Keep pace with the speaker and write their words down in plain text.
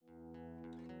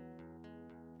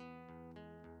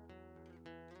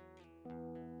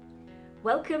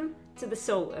Welcome to The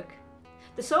Soul Work.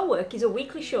 The Soul Work is a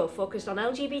weekly show focused on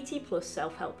LGBT plus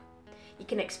self-help. You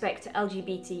can expect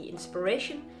LGBT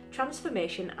inspiration,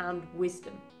 transformation and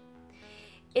wisdom.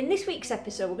 In this week's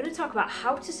episode, we're going to talk about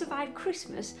how to survive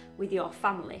Christmas with your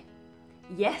family.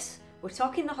 Yes, we're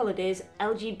talking the holidays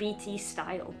LGBT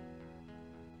style.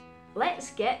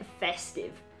 Let's get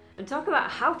festive and talk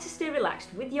about how to stay relaxed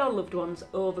with your loved ones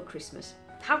over Christmas,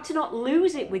 how to not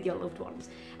lose it with your loved ones,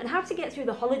 and how to get through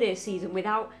the holiday season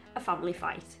without a family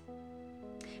fight.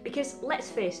 Because let's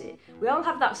face it, we all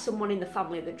have that someone in the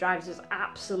family that drives us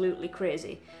absolutely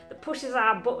crazy, that pushes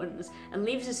our buttons and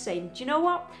leaves us saying, do you know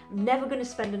what? I'm never going to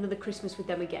spend another Christmas with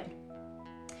them again.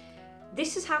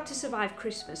 This is how to survive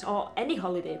Christmas or any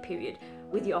holiday period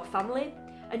with your family,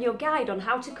 and your guide on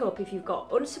how to cope if you've got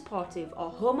unsupportive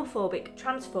or homophobic,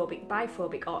 transphobic,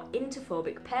 biphobic or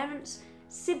interphobic parents,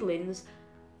 siblings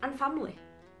and family.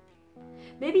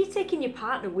 Maybe you're taking your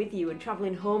partner with you and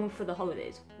travelling home for the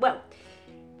holidays. Well,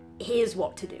 here's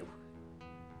what to do.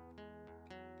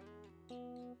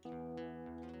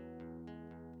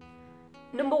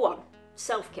 Number 1,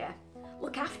 self-care.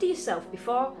 Look after yourself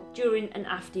before, during and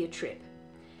after your trip.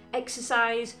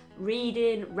 Exercise,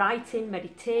 reading, writing,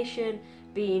 meditation,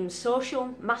 being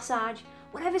social, massage,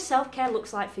 whatever self-care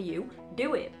looks like for you,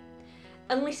 do it.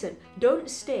 And listen, don't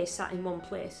stay sat in one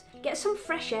place. Get some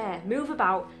fresh air, move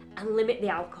about and limit the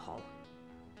alcohol.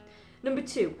 Number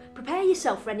 2, prepare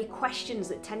yourself for any questions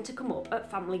that tend to come up at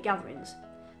family gatherings.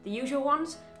 The usual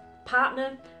ones: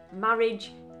 partner,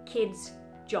 marriage, kids,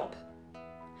 job.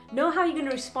 Know how you're going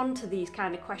to respond to these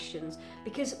kind of questions,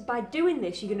 because by doing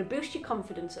this you're going to boost your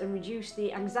confidence and reduce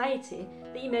the anxiety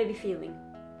that you may be feeling.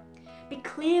 Be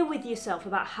clear with yourself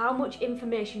about how much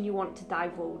information you want to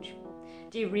divulge.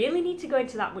 Do you really need to go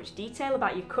into that much detail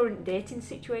about your current dating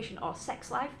situation or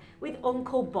sex life with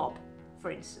Uncle Bob,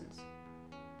 for instance?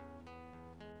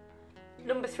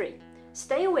 Number 3,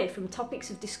 stay away from topics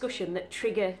of discussion that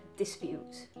trigger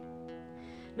disputes.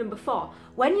 Number 4,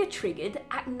 when you're triggered,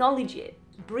 acknowledge it,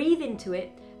 breathe into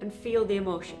it and feel the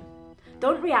emotion.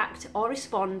 Don't react or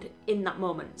respond in that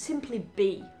moment, simply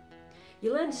be.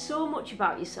 You learn so much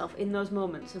about yourself in those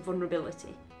moments of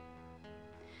vulnerability.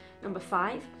 Number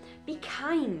 5, be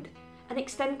kind and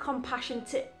extend compassion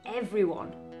to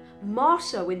everyone, more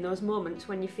so in those moments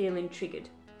when you're feeling triggered.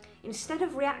 Instead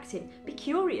of reacting, be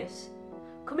curious.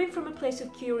 Coming from a place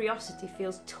of curiosity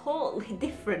feels totally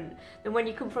different than when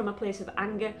you come from a place of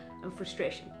anger and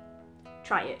frustration.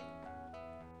 Try it.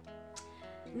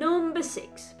 Number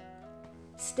 6,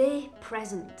 stay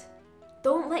present.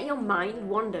 Don't let your mind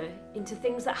wander into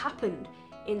things that happened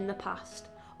in the past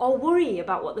or worry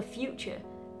about what the future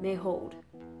may hold.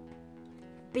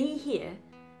 Be here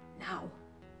now.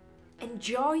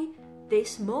 Enjoy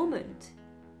this moment.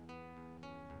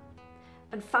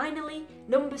 And finally,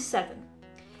 number 7,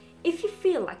 if you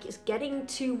feel like it's getting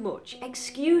too much,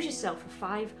 excuse yourself for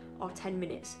 5 or 10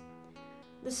 minutes.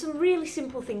 There's some really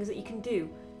simple things that you can do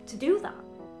to do that.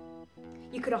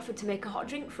 You could offer to make a hot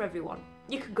drink for everyone.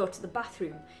 You could go to the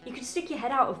bathroom. You could stick your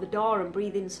head out of the door and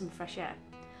breathe in some fresh air.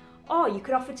 Or you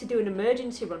could offer to do an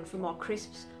emergency run for more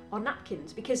crisps or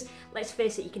napkins, because let's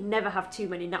face it, you can never have too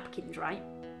many napkins, right?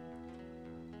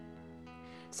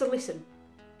 So listen,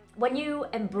 when you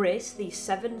embrace these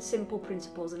 7 simple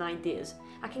principles and ideas,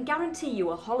 I can guarantee you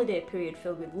a holiday period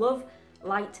filled with love,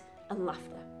 light and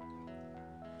laughter.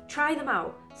 Try them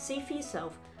out, see for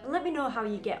yourself and let me know how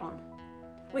you get on.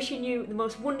 Wishing you the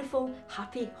most wonderful,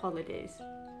 happy holidays.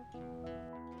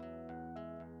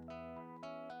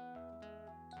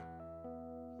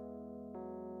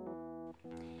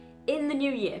 In the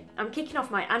new year, I'm kicking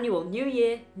off my annual New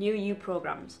Year, New You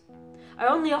programmes. I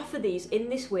only offer these in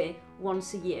this way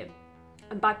once a year,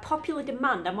 and by popular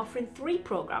demand I'm offering 3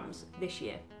 programmes this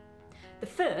year. The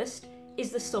first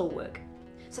is the Soul Work.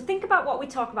 So think about what we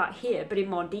talk about here, but in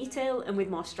more detail and with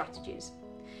more strategies.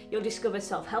 You'll discover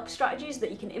self-help strategies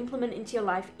that you can implement into your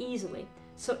life easily,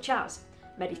 such as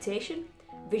meditation,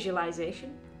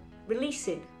 visualization,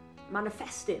 releasing,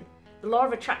 manifesting, the law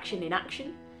of attraction in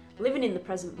action, living in the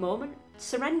present moment,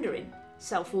 surrendering,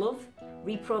 self-love,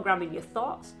 reprogramming your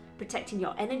thoughts, protecting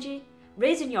your energy,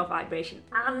 raising your vibration,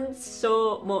 and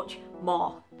so much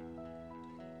more.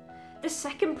 The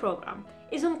second programme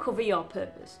is Uncover Your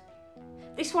Purpose.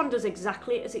 This one does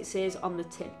exactly as it says on the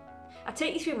tin. I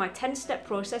take you through my 10-step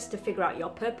process to figure out your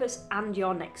purpose and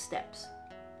your next steps.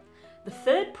 The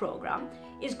third programme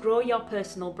is Grow Your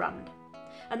Personal Brand.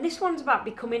 And this one's about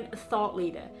becoming a thought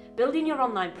leader, building your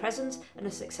online presence and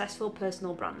a successful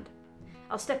personal brand.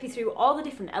 I'll step you through all the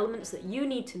different elements that you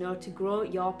need to know to grow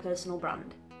your personal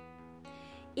brand.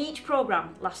 Each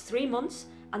programme lasts 3 months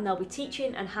and there'll be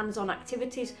teaching and hands-on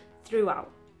activities throughout.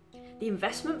 The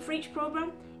investment for each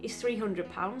programme is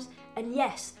 £300, and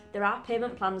yes, there are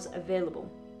payment plans available.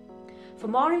 For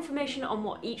more information on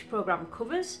what each programme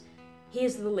covers,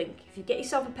 here's the link. If you get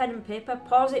yourself a pen and paper,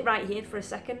 pause it right here for a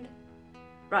second.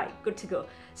 Right, good to go.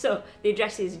 So the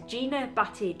address is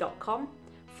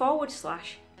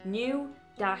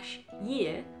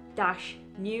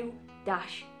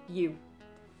ginabatty.com/new-year-new-u.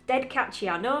 Dead catchy,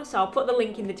 I know, so I'll put the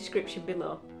link in the description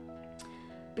below.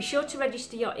 Be sure to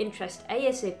register your interest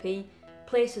ASAP.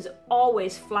 Places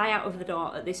always fly out of the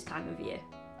door at this time of year.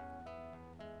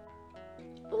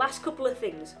 Last couple of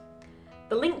things.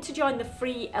 The link to join the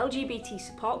free LGBT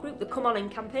support group, the Come On In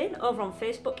campaign, over on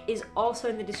Facebook is also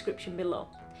in the description below.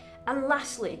 And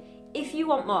lastly, if you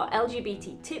want more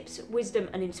LGBT tips, wisdom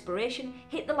and inspiration,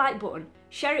 hit the like button,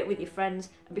 share it with your friends,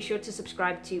 and be sure to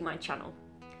subscribe to my channel.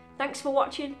 Thanks for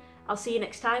watching. I'll see you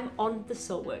next time on The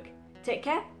Soul Work. Take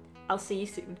care. I'll see you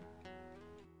soon.